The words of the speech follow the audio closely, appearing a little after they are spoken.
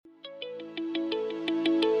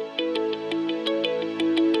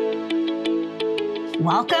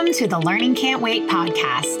Welcome to the Learning Can't Wait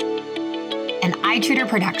podcast, an iTutor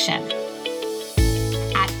production.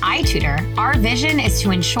 At iTutor, our vision is to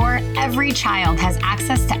ensure every child has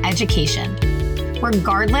access to education,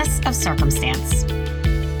 regardless of circumstance.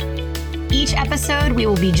 Each episode, we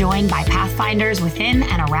will be joined by pathfinders within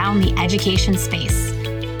and around the education space,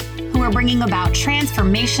 who are bringing about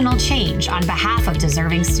transformational change on behalf of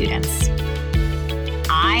deserving students.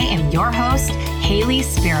 I am your host, Hayley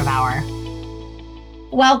Spira-Bauer.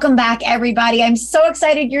 Welcome back, everybody. I'm so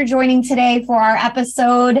excited you're joining today for our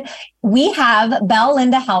episode. We have Belle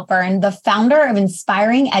Linda Halpern, the founder of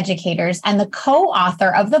Inspiring Educators and the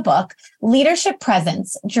co-author of the book, Leadership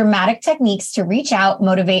Presence: Dramatic Techniques to Reach Out,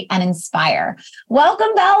 Motivate, and Inspire.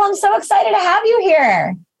 Welcome, Belle. I'm so excited to have you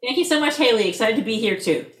here. Thank you so much, Hayley. Excited to be here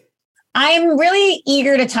too. I'm really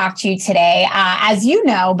eager to talk to you today. As you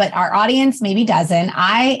know, but our audience maybe doesn't,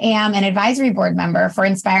 I am an advisory board member for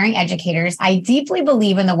Inspiring Educators. I deeply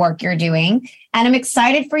believe in the work you're doing, and I'm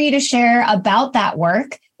excited for you to share about that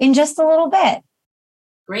work in just a little bit.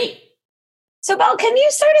 Great. So, Belle, can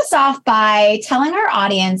you start us off by telling our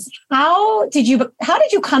audience, how did you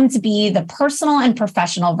come to be the personal and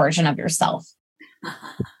professional version of yourself?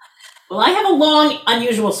 Well, I have a long,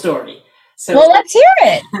 unusual story. Well, let's hear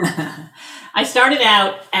it. I started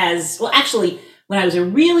out actually, when I was a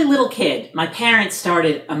really little kid, my parents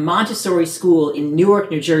started a Montessori school in Newark,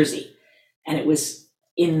 New Jersey. And it was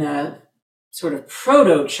in the sort of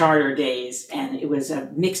proto-charter days. And it was a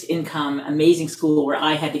mixed income, amazing school where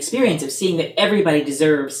I had the experience of seeing that everybody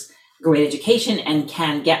deserves a great education and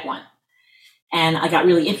can get one. And I got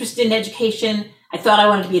really interested in education. I thought I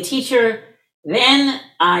wanted to be a teacher. Then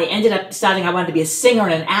I ended up deciding I wanted to be a singer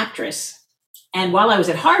and an actress. And while I was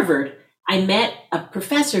at Harvard, I met a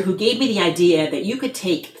professor who gave me the idea that you could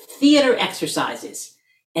take theater exercises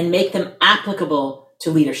and make them applicable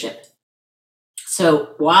to leadership.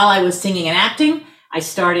 So while I was singing and acting, I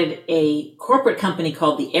started a corporate company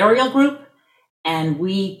called the Ariel Group, and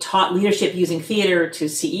we taught leadership using theater to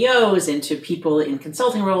CEOs and to people in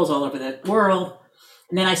consulting roles all over the world.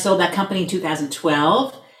 And then I sold that company in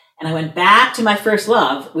 2012, and I went back to my first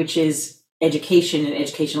love, which is education and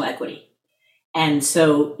educational equity. And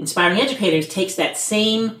so Inspiring Educators takes that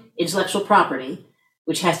same intellectual property,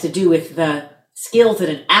 which has to do with the skills that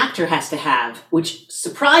an actor has to have, which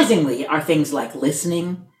surprisingly are things like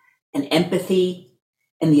listening and empathy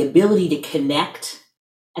and the ability to connect.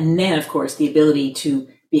 And then, of course, the ability to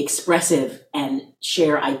be expressive and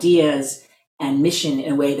share ideas and mission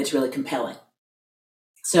in a way that's really compelling.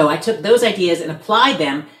 So I took those ideas and applied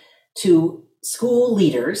them to school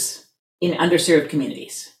leaders in underserved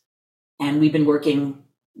communities. And we've been working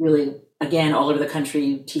really, again, all over the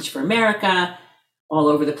country, Teach for America, all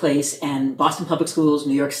over the place, and Boston Public Schools,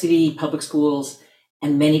 New York City Public Schools,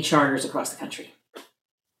 and many charters across the country.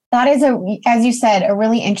 That is, as you said, a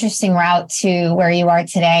really interesting route to where you are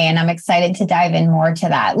today. And I'm excited to dive in more to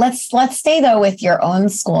that. Let's stay, though, with your own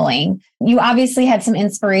schooling. You obviously had some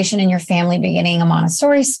inspiration in your family beginning a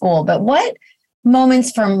Montessori school, but what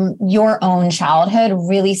moments from your own childhood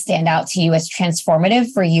really stand out to you as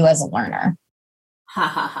transformative for you as a learner?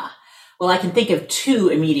 Well, I can think of two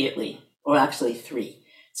immediately, or actually three.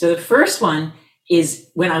 So the first one is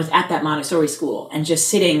when I was at that Montessori school and just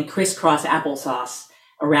sitting crisscross applesauce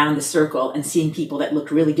around the circle and seeing people that looked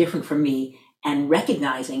really different from me and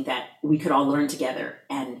recognizing that we could all learn together.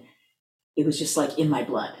 And it was just like in my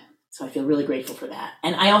blood. So I feel really grateful for that.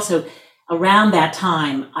 And I also, around that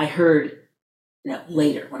time, I heard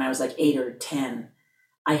later, when I was like 8 or 10,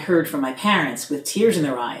 I heard from my parents with tears in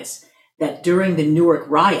their eyes that during the Newark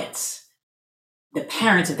riots, the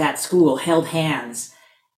parents of that school held hands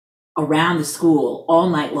around the school all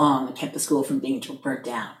night long and kept the school from being burnt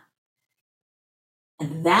down.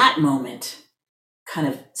 And that moment kind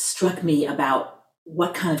of struck me about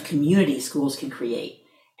what kind of community schools can create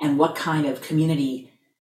and what kind of community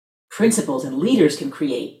principals and leaders can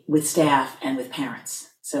create with staff and with parents.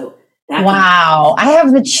 So wow. I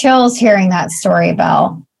have the chills hearing that story,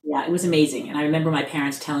 Belle. Yeah, it was amazing. And I remember my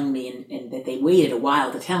parents telling me and that they waited a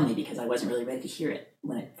while to tell me because I wasn't really ready to hear it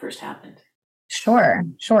when it first happened. Sure.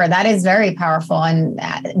 That is very powerful and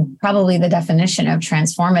probably the definition of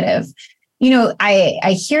transformative. You know,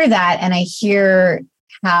 I hear that and I hear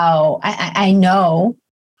how I know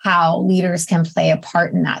how leaders can play a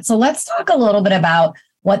part in that. So let's talk a little bit about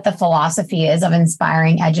what the philosophy is of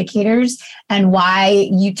Inspiring Educators and why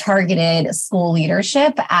you targeted school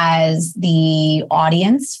leadership as the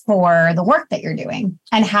audience for the work that you're doing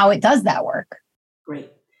and how it does that work.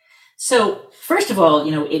 Great. So first of all,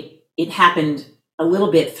 it happened a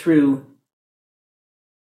little bit through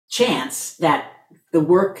chance that the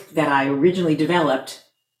work that I originally developed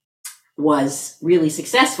was really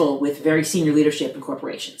successful with very senior leadership in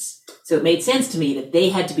corporations. So it made sense to me that they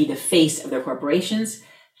had to be the face of their corporations,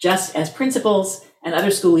 just as principals and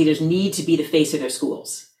other school leaders need to be the face of their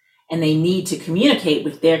schools. And they need to communicate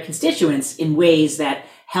with their constituents in ways that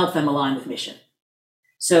help them align with mission.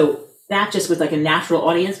 So that just was like a natural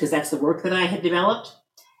audience because that's the work that I had developed.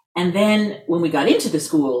 And then when we got into the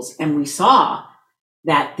schools and we saw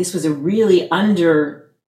that this was a really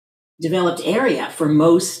underdeveloped area for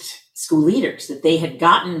most school leaders, that they had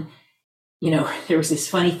gotten, there was this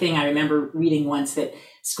funny thing I remember reading once that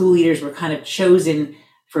school leaders were kind of chosen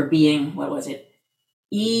for being, what was it?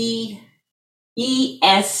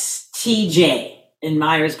 ESTJ in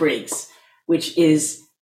Myers-Briggs, which is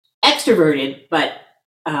extroverted, but,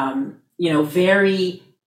 very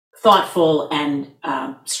thoughtful and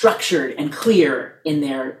structured and clear in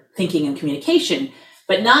their thinking and communication,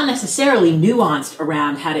 but not necessarily nuanced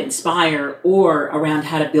around how to inspire or around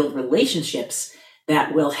how to build relationships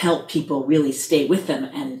that will help people really stay with them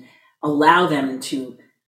and allow them to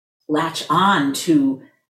latch on to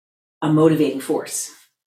a motivating force.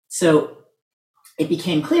 So it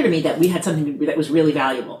became clear to me that we had something that was really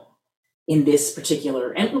valuable in this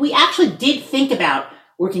particular, and we actually did think about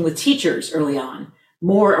working with teachers early on,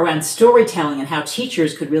 more around storytelling and how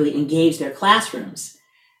teachers could really engage their classrooms.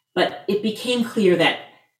 But it became clear that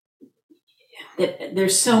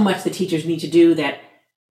there's so much that teachers need to do that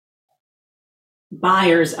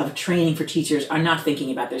buyers of training for teachers are not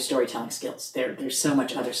thinking about their storytelling skills. There's so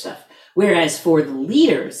much other stuff. Whereas for the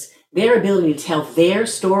leaders, their ability to tell their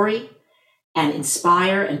story and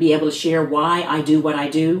inspire and be able to share why I do what I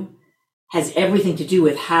do has everything to do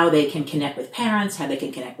with how they can connect with parents, how they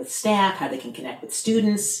can connect with staff, how they can connect with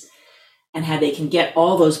students, and how they can get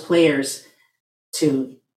all those players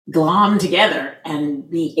to glom together and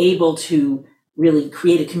be able to really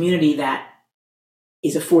create a community that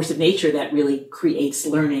is a force of nature that really creates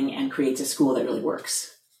learning and creates a school that really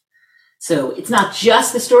works. So it's not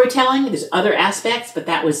just the storytelling, there's other aspects, but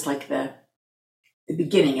that was like the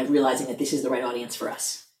beginning of realizing that this is the right audience for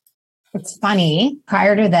us. It's funny.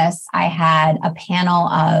 Prior to this, I had a panel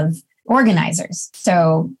of organizers.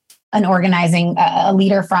 So a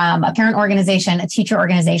leader from a parent organization, a teacher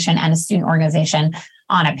organization, and a student organization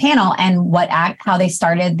on a panel. And how they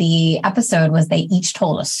started the episode was they each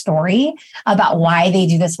told a story about why they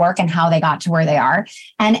do this work and how they got to where they are.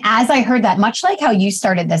 And as I heard that, much like how you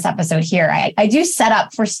started this episode here, I do set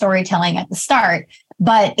up for storytelling at the start,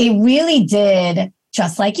 but it really did,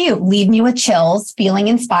 just like you, leave me with chills, feeling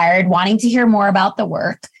inspired, wanting to hear more about the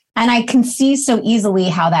work. And I can see so easily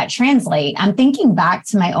how that translates. I'm thinking back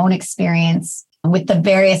to my own experience with the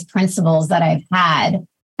various principals that I've had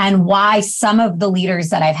and why some of the leaders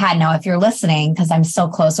that I've had. Now, if you're listening, because I'm so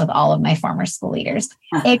close with all of my former school leaders,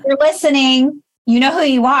 if you're listening, you know who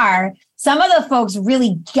you are. Some of the folks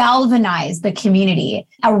really galvanize the community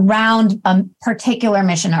around a particular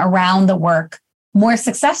mission, around the work, more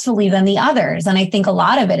successfully than the others. And I think a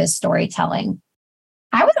lot of it is storytelling.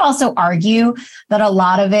 I would also argue that a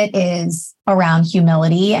lot of it is around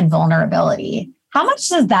humility and vulnerability. How much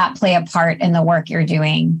does that play a part in the work you're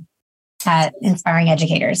doing at Inspiring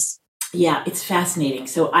Educators? Yeah, it's fascinating.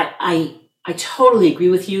 So I totally agree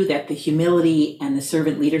with you that the humility and the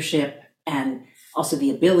servant leadership and also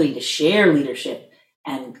the ability to share leadership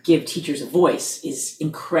and give teachers a voice is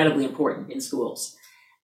incredibly important in schools.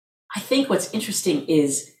 I think what's interesting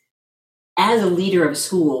is, as a leader of a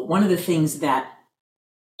school, one of the things that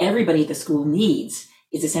everybody at the school needs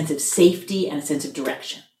is a sense of safety and a sense of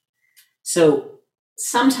direction. So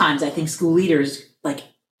sometimes I think school leaders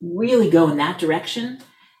really go in that direction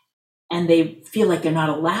and they feel like they're not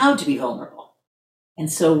allowed to be vulnerable.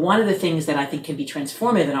 And so one of the things that I think can be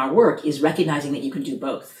transformative in our work is recognizing that you can do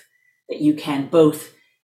both, that you can both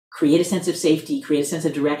create a sense of safety, create a sense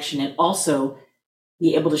of direction, and also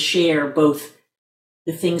be able to share both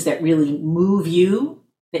the things that really move you,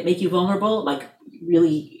 that make you vulnerable, like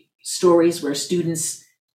really stories where students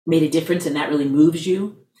made a difference and that really moves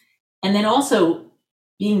you. And then also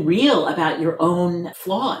being real about your own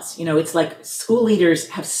flaws. It's like school leaders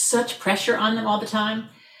have such pressure on them all the time.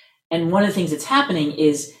 And one of the things that's happening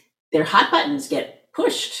is their hot buttons get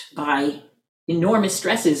pushed by enormous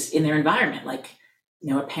stresses in their environment, like,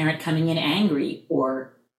 a parent coming in angry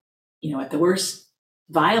or, at the worst,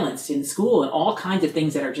 violence in school and all kinds of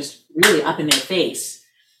things that are just really up in their face.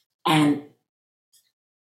 And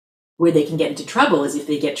where they can get into trouble is if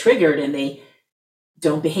they get triggered and they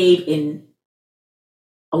don't behave in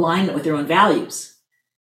alignment with their own values.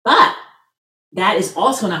 But that is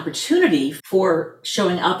also an opportunity for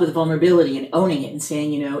showing up with vulnerability and owning it and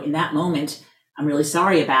saying, in that moment, I'm really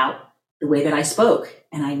sorry about the way that I spoke.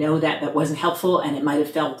 And I know that that wasn't helpful and it might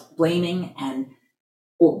have felt blaming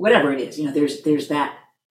or whatever it is. There's that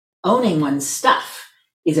owning one's stuff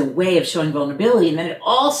is a way of showing vulnerability. And then it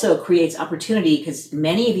also creates opportunity because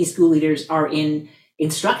many of these school leaders are in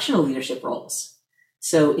instructional leadership roles.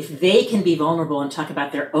 So if they can be vulnerable and talk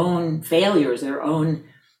about their own failures, their own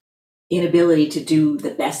inability to do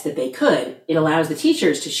the best that they could, it allows the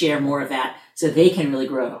teachers to share more of that so they can really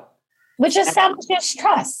grow. Which establishes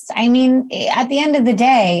trust. I mean, at the end of the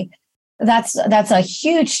day, that's a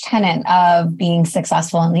huge tenet of being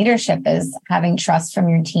successful in leadership is having trust from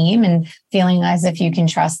your team and feeling as if you can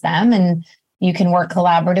trust them and you can work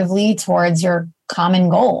collaboratively towards your common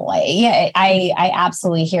goal. I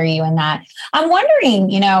absolutely hear you in that. I'm wondering,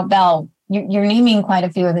 Belle, you're naming quite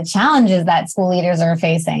a few of the challenges that school leaders are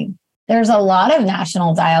facing. There's a lot of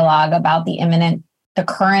national dialogue about the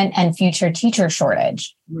current and future teacher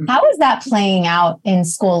shortage. How is that playing out in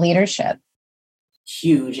school leadership?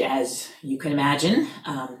 Huge, as you can imagine.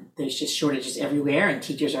 There's just shortages everywhere, and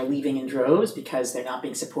teachers are leaving in droves because they're not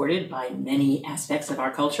being supported by many aspects of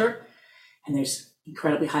our culture. And there's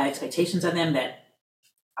incredibly high expectations on them that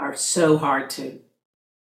are so hard to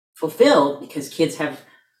fulfill because kids have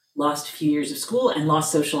lost a few years of school and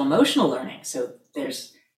lost social emotional learning. So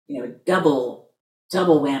there's a double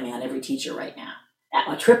whammy on every teacher right now.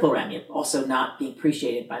 A triple whammy, also not being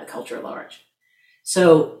appreciated by the culture at large.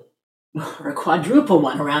 So, or a quadruple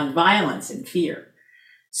one around violence and fear.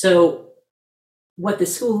 So what the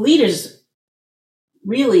school leaders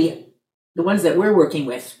really, the ones that we're working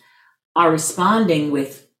with, are responding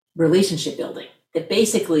with relationship building. That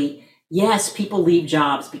basically, yes, people leave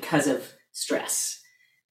jobs because of stress,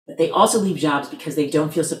 but they also leave jobs because they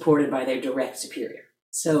don't feel supported by their direct superior.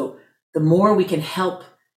 So the more we can help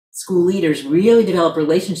school leaders really develop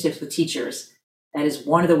relationships with teachers, that is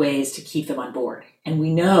one of the ways to keep them on board. And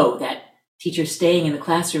we know that teachers staying in the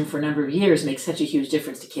classroom for a number of years makes such a huge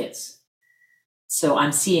difference to kids. So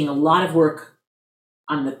I'm seeing a lot of work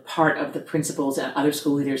on the part of the principals and other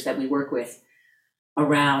school leaders that we work with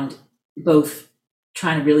around both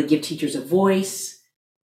trying to really give teachers a voice,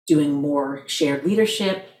 doing more shared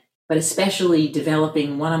leadership, but especially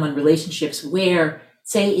developing one-on-one relationships where,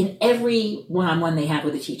 say, in every one-on-one they have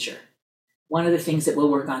with a teacher, one of the things that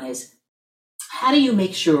we'll work on is how do you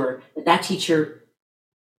make sure that that teacher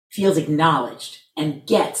feels acknowledged and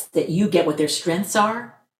gets that you get what their strengths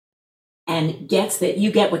are and gets that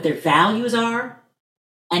you get what their values are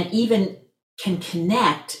and even can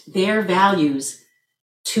connect their values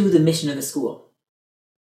to the mission of the school.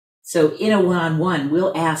 So in a one-on-one,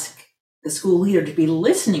 we'll ask the school leader to be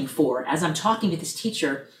listening for, as I'm talking to this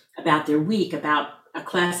teacher about their week, about a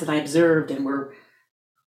class that I observed and we're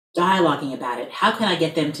dialoguing about it, how can I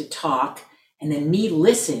get them to talk and then me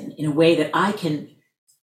listen in a way that I can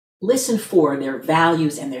listen for their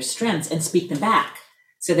values and their strengths and speak them back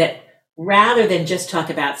so that rather than just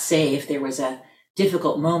talk about, say, if there was a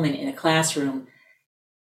difficult moment in a classroom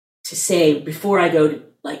to say, before I go to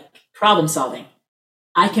problem solving,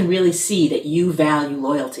 I can really see that you value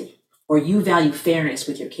loyalty or you value fairness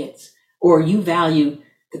with your kids or you value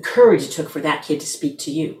the courage it took for that kid to speak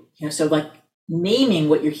to you. So naming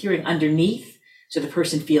what you're hearing underneath so the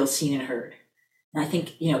person feels seen and heard. And I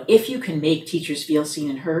think, if you can make teachers feel seen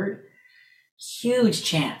and heard, huge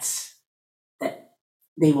chance that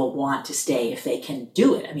they will want to stay if they can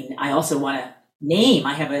do it. I mean, I also want to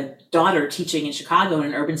I have a daughter teaching in Chicago in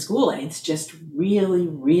an urban school, and it's just really,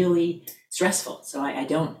 really stressful. So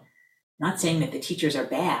not saying that the teachers are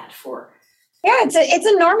bad for. Yeah, it's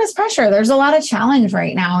enormous pressure. There's a lot of challenge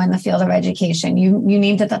right now in the field of education. You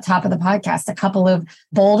named at the top of the podcast a couple of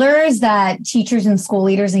boulders that teachers and school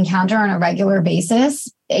leaders encounter on a regular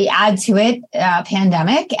basis. Add to it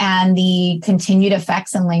pandemic and the continued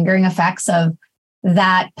effects and lingering effects of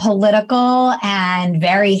that political and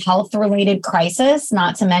very health-related crisis,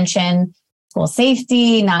 not to mention school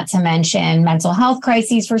safety, not to mention mental health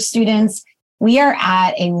crises for students. We are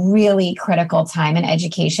at a really critical time in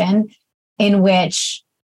education in which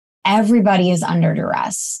everybody is under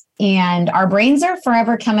duress and our brains are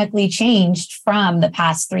forever chemically changed from the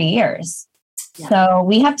past 3 years. Yeah. So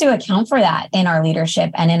we have to account for that in our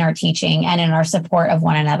leadership and in our teaching and in our support of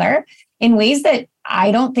one another in ways that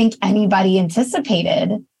I don't think anybody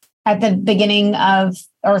anticipated at the beginning of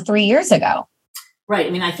or 3 years ago. Right. I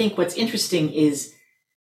mean, I think what's interesting is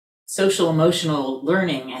social emotional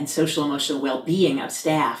learning and social emotional well-being of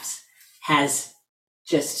staffs has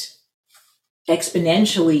just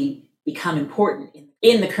exponentially become important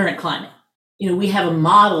in the current climate. We have a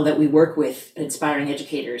model that we work with at Inspiring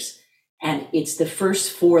Educators, and it's the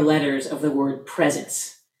first 4 letters of the word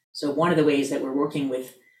presence. So one of the ways that we're working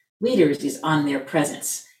with leaders is on their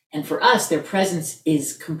presence. And for us, their presence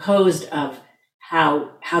is composed of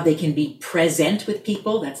how they can be present with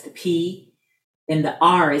people. That's the P. Then the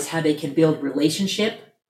R is how they can build relationship.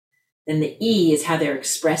 Then the E is how they're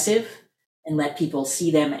expressive and let people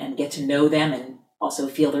see them and get to know them and also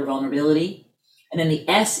feel their vulnerability. And then the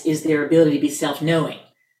S is their ability to be self-knowing.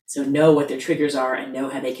 So know what their triggers are and know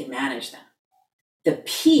how they can manage them. The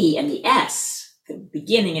P and the S, the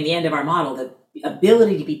beginning and the end of our model, the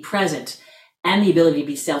ability to be present and the ability to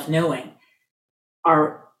be self-knowing,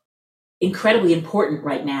 are incredibly important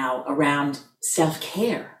right now around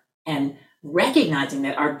self-care and recognizing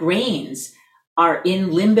that our brains are in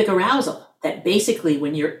limbic arousal, that basically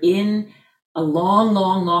when you're in a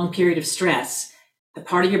long period of stress, the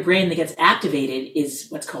part of your brain that gets activated is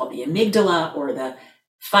what's called the amygdala, or the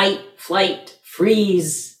fight, flight,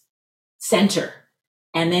 freeze center.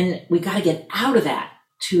 And then we got to get out of that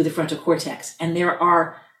to the frontal cortex. And there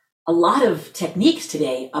are a lot of techniques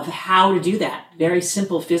today of how to do that, very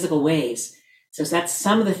simple physical ways. So that's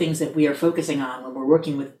some of the things that we are focusing on when we're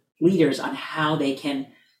working with leaders on how they can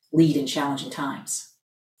lead in challenging times.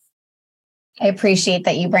 I appreciate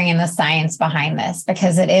that you bring in the science behind this,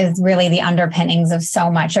 because it is really the underpinnings of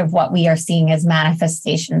so much of what we are seeing as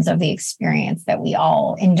manifestations of the experience that we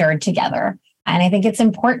all endured together. And I think it's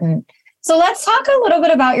important. So let's talk a little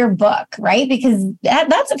bit about your book, right? Because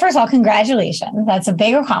that's, first of all, congratulations. That's a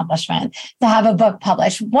big accomplishment to have a book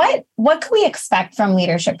published. What can we expect from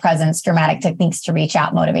Leadership Presence, Dramatic Techniques to Reach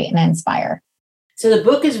Out, Motivate, and Inspire? So the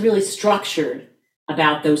book is really structured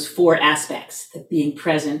about those four aspects: that being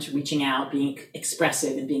present, reaching out, being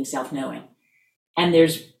expressive, and being self-knowing. And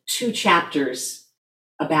there's 2 chapters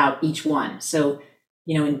about each one. So,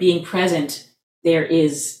 in being present, there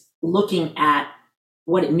is looking at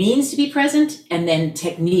what it means to be present, and then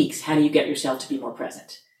techniques. How do you get yourself to be more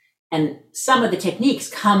present? And some of the techniques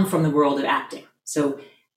come from the world of acting. So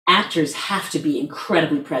actors have to be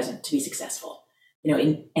incredibly present to be successful.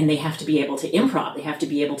 And they have to be able to improv. They have to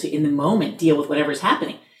be able to, in the moment, deal with whatever's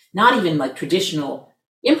happening. Not even like traditional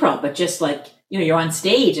improv, but just like, you're on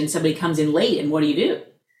stage and somebody comes in late, and what do you do?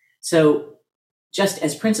 So just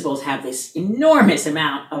as principals have this enormous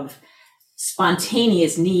amount of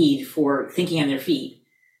spontaneous need for thinking on their feet,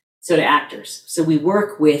 so do actors. So we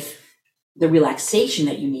work with the relaxation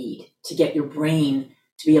that you need to get your brain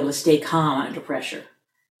to be able to stay calm under pressure.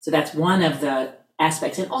 So that's one of the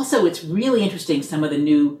aspects. And also it's really interesting, some of the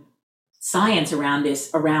new science around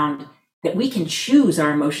this, around that we can choose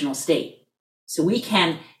our emotional state. So we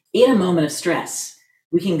can, in a moment of stress,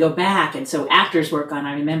 we can go back. And so actors work on,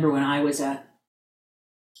 I remember when I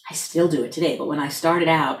still do it today, but when I started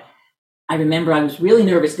out, I remember I was really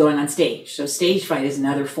nervous going on stage. So stage fright is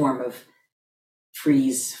another form of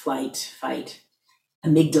freeze, flight, fight,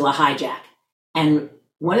 amygdala hijack. And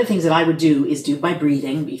one of the things that I would do is do by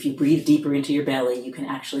breathing. If you breathe deeper into your belly, you can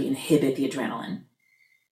actually inhibit the adrenaline.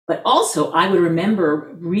 But also I would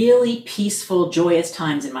remember really peaceful, joyous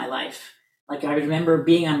times in my life. Like I remember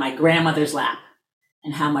being on my grandmother's lap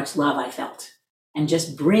and how much love I felt, and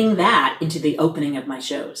just bring that into the opening of my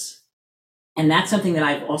shows. And that's something that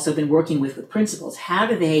I've also been working with principals. How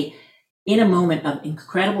do they, in a moment of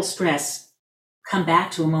incredible stress, come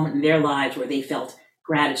back to a moment in their lives where they felt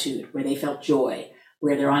gratitude, where they felt joy,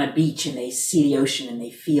 where they're on a beach and they see the ocean and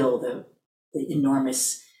they feel the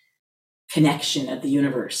enormous connection of the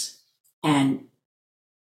universe. And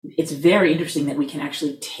it's very interesting that we can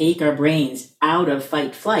actually take our brains out of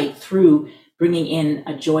fight flight through bringing in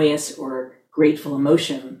a joyous or grateful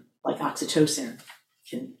emotion like oxytocin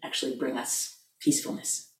can actually bring us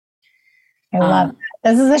peacefulness. I love that.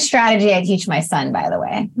 This is a strategy I teach my son, by the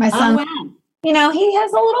way. My son, he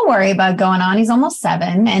has a little worry about going on. He's almost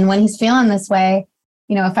 7. And when he's feeling this way,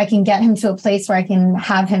 if I can get him to a place where I can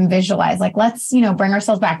have him visualize, like, let's, bring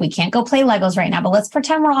ourselves back. We can't go play Legos right now, but let's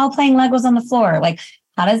pretend we're all playing Legos on the floor. Like,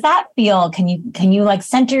 how does that feel? Can you like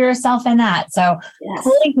center yourself in that? So yes.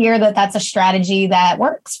 Cool to hear that that's a strategy that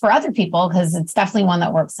works for other people, because it's definitely one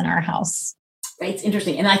that works in our house. It's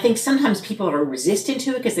interesting. And I think sometimes people are resistant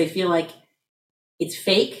to it because they feel like it's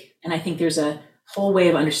fake. And I think there's a whole way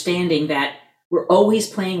of understanding that we're always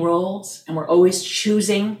playing roles and we're always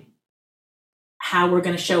choosing how we're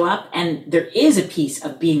going to show up. And there is a piece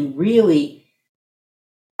of being really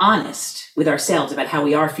honest with ourselves about how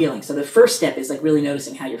we are feeling. So the first step is like really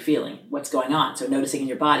noticing how you're feeling, what's going on. So noticing in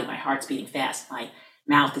your body, my heart's beating fast, my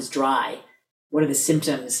mouth is dry. What are the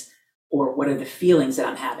symptoms or what are the feelings that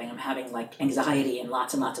I'm having? I'm having like anxiety and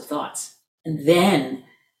lots of thoughts. And then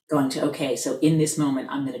going to, okay, so in this moment,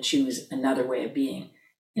 I'm going to choose another way of being,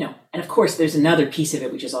 and of course there's another piece of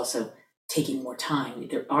it, which is also taking more time.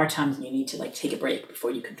 There are times when you need to like take a break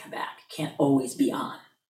before you can come back. You can't always be on.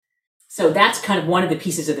 So that's kind of one of the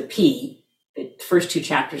pieces of the P, the first 2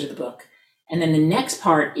 chapters of the book. And then the next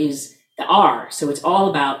part is the R. So it's all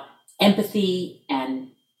about empathy. And,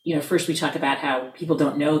 first we talk about how people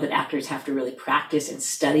don't know that actors have to really practice and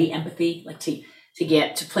study empathy. Like to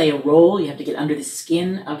get to play a role, you have to get under the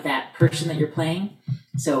skin of that person that you're playing.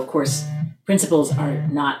 So of course, principals are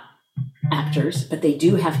not actors, but they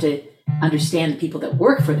do have to understand the people that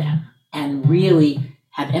work for them and really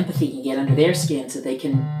have empathy and get under their skin so they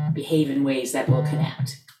can behave in ways that will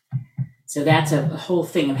connect. So that's a whole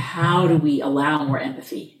thing of how do we allow more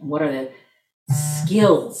empathy? What are the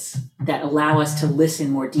skills that allow us to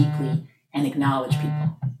listen more deeply and acknowledge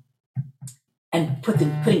people? And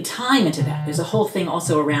putting time into that. There's a whole thing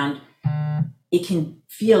also around, it can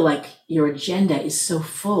feel like your agenda is so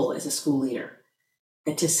full as a school leader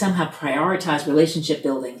that to somehow prioritize relationship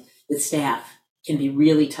building with staff can be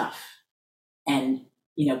really tough. And,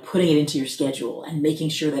 putting it into your schedule and making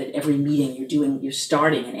sure that at every meeting you're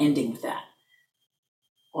starting and ending with that.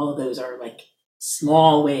 All of those are like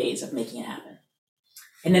small ways of making it happen.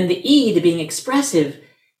 And then the E, the being expressive,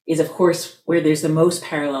 is of course where there's the most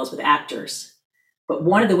parallels with actors. But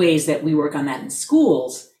one of the ways that we work on that in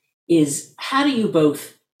schools is how do you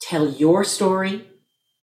both tell your story,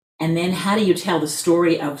 and then how do you tell the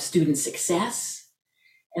story of student success?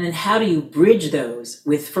 And then how do you bridge those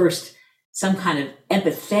with first some kind of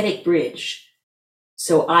empathetic bridge?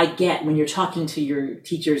 So I get when you're talking to your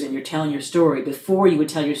teachers and you're telling your story, before you would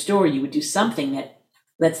tell your story, you would do something that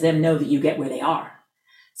lets them know that you get where they are.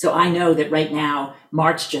 So I know that right now,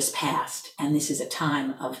 March just passed, and this is a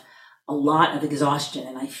time of a lot of exhaustion,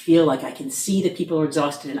 and I feel like I can see that people are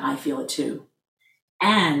exhausted, and I feel it too.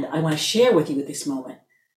 And I want to share with you at this moment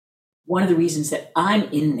one of the reasons that I'm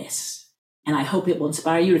in this, and I hope it will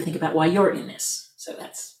inspire you to think about why you're in this. So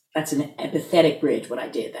that's an empathetic bridge, what I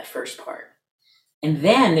did, that first part. And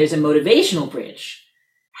then there's a motivational bridge.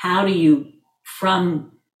 How do you,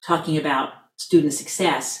 from talking about student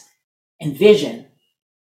success and vision,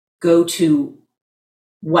 go to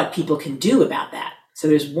what people can do about that? So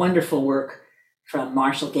there's wonderful work from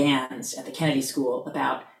Marshall Gans at the Kennedy School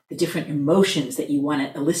about the different emotions that you want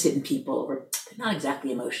to elicit in people, or they're not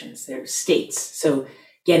exactly emotions, they're states. So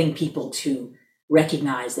getting people to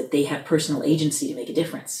recognize that they have personal agency to make a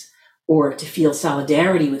difference, or to feel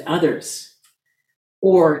solidarity with others,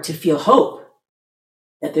 or to feel hope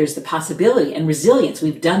that there's the possibility and resilience.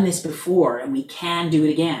 We've done this before and we can do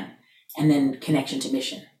it again. And then connection to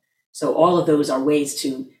mission. So all of those are ways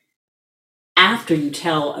to, after you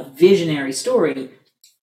tell a visionary story,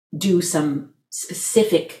 do some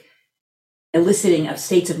specific eliciting of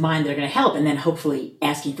states of mind that are going to help, and then hopefully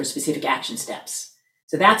asking for specific action steps.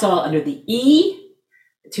 So that's all under the E,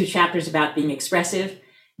 the 2 chapters about being expressive. And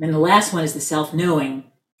then the last one is the self-knowing.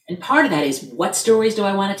 And part of that is, what stories do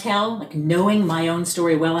I want to tell? Like knowing my own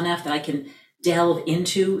story well enough that I can delve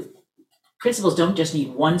into. Principals don't just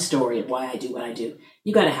need one story of why I do what I do.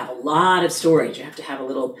 You got to have a lot of stories. You have to have a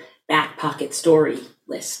little back pocket story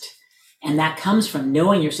list. And that comes from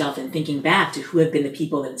knowing yourself and thinking back to who have been the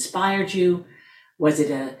people that inspired you. Was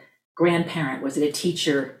it a grandparent? Was it a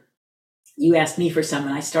teacher? You asked me for some,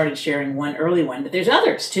 and I started sharing one early one, but there's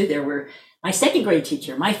others too. There were my 2nd grade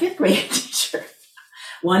teacher, my 5th grade teacher,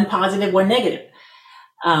 one positive, one negative.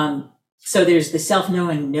 So there's the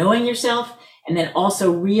self-knowing, knowing yourself, and then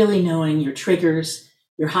also really knowing your triggers,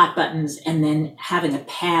 your hot buttons, and then having a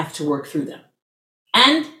path to work through them.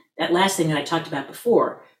 And that last thing that I talked about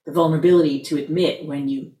before, the vulnerability to admit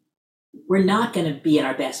when we're not going to be at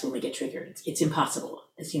our best when we get triggered. It's impossible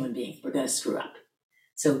as human beings. We're going to screw up.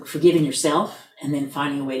 So forgiving yourself and then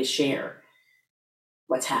finding a way to share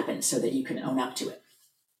what's happened so that you can own up to it.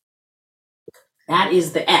 That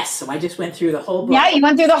is the S. So I just went through the whole book. Yeah, you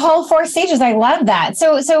went through the whole 4 stages. I love that.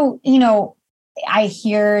 So I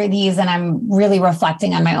hear these and I'm really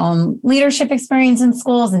reflecting on my own leadership experience in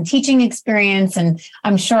schools and teaching experience. And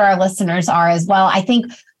I'm sure our listeners are as well. I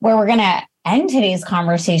think where we're going to end today's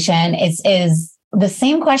conversation is the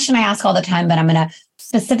same question I ask all the time, but I'm going to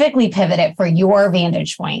specifically pivot it for your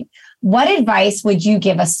vantage point. What advice would you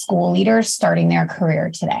give a school leader starting their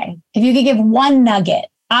career today? If you could give one nugget,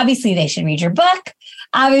 obviously they should read your book.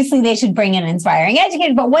 Obviously they should bring in inspiring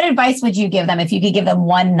educators, but what advice would you give them if you could give them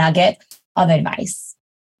one nugget of advice?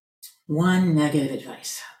 One nugget of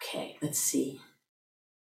advice. Okay, let's see.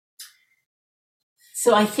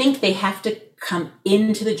 So I think they have to come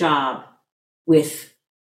into the job with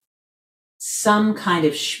some kind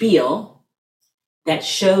of spiel that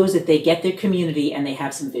shows that they get their community and they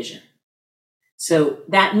have some vision. So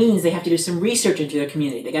that means they have to do some research into their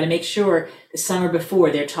community. They got to make sure the summer before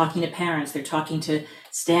they're talking to parents, they're talking to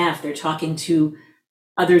staff, they're talking to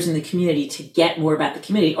others in the community to get more about the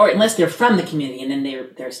community, or unless they're from the community, and then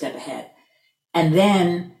they're a step ahead. And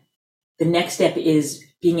then the next step is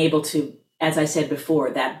being able to, as I said before,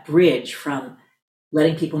 that bridge from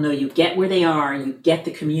letting people know you get where they are, you get the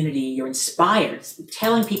community, you're inspired,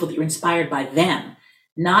 telling people that you're inspired by them,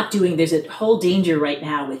 there's a whole danger right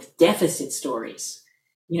now with deficit stories.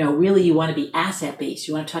 Really you want to be asset-based.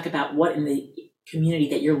 You want to talk about what in the community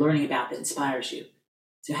that you're learning about that inspires you.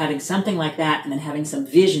 So having something like that, and then having some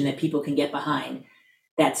vision that people can get behind,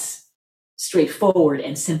 that's straightforward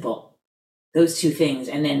and simple. Those two things.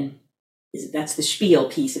 And then that's the spiel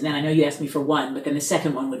piece. And then I know you asked me for one, but then the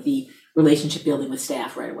second one would be relationship building with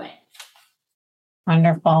staff right away.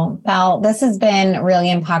 Wonderful. Belle, this has been a really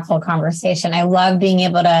impactful conversation. I love being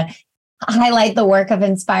able to highlight the work of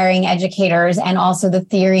inspiring educators and also the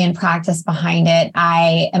theory and practice behind it.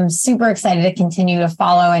 I am super excited to continue to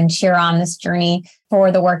follow and cheer on this journey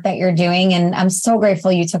for the work that you're doing. And I'm so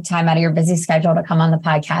grateful you took time out of your busy schedule to come on the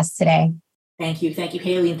podcast today. Thank you. Thank you,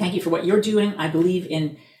 Hayley. And thank you for what you're doing. I believe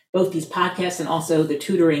in both these podcasts and also the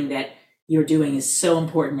tutoring that you're doing is so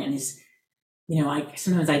important, and is,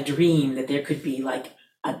 sometimes I dream that there could be like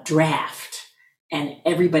a draft and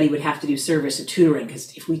everybody would have to do service of tutoring,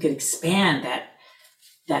 because if we could expand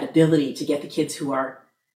that ability to get the kids who are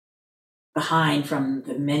behind from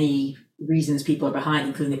the many reasons people are behind,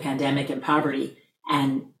 including the pandemic and poverty,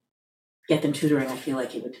 and get them tutoring, I feel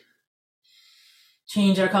like it would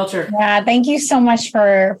change our culture. Yeah, thank you so much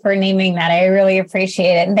for naming that. I really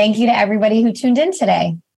appreciate it. And thank you to everybody who tuned in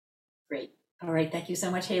today. Great. All right. Thank you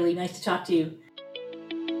so much, Hayley. Nice to talk to you.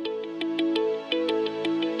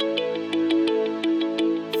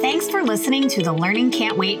 Thanks for listening to the Learning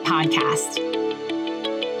Can't Wait podcast.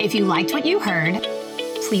 If you liked what you heard,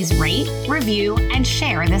 please rate, review, and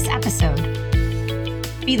share this episode.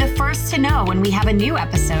 Be the first to know when we have a new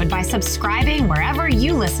episode by subscribing wherever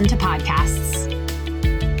you listen to podcasts.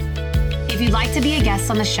 If you'd like to be a guest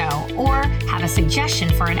on the show or have a suggestion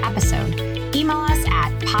for an episode, email us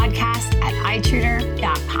at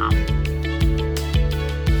podcast@itutor.com.